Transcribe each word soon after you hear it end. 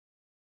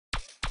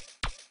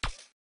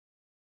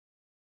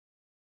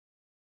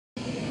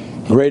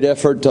Great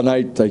effort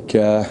tonight. Like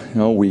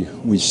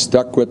we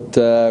stuck with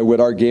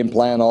our game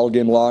plan all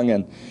game long,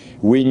 and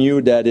we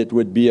knew that it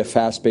would be a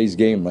fast-paced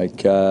game. Like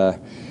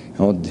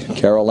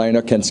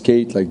Carolina can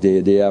skate. Like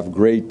they have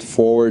great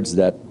forwards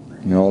that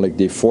like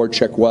they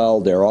forecheck well.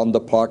 They're on the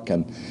puck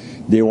and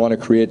they want to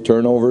create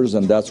turnovers,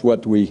 and that's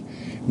what we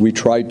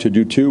tried to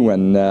do too.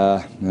 And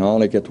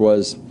like it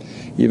was,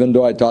 even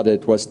though I thought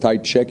it was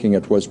tight checking,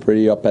 it was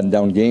pretty up and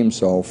down game.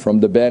 So from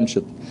the bench,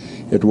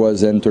 it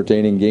was an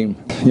entertaining game.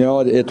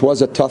 It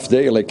was a tough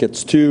day. Like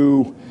it's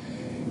too,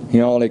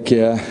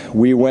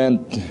 we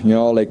went,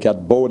 like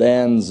at both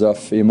ends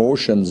of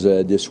emotions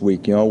this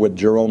week. With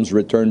Jerome's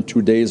return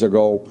 2 days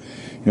ago,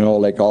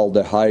 like all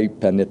the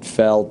hype, and it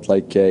felt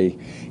like a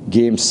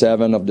Game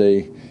 7 of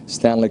the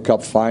Stanley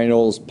Cup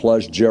Finals,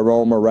 plus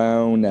Jerome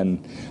around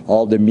and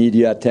all the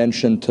media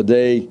attention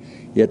today.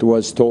 It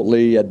was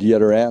totally at the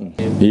other end.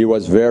 He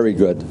was very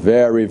good,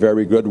 very,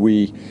 very good.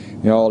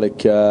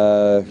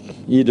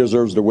 He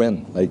deserves the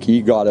win. Like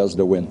he got us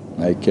the win.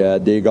 Like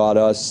they got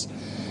us,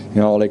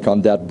 like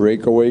on that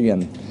breakaway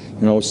and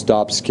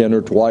stopped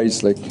Skinner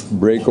twice, like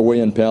breakaway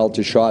and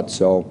penalty shot.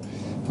 So,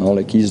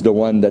 like he's the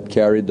one that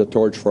carried the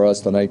torch for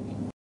us tonight.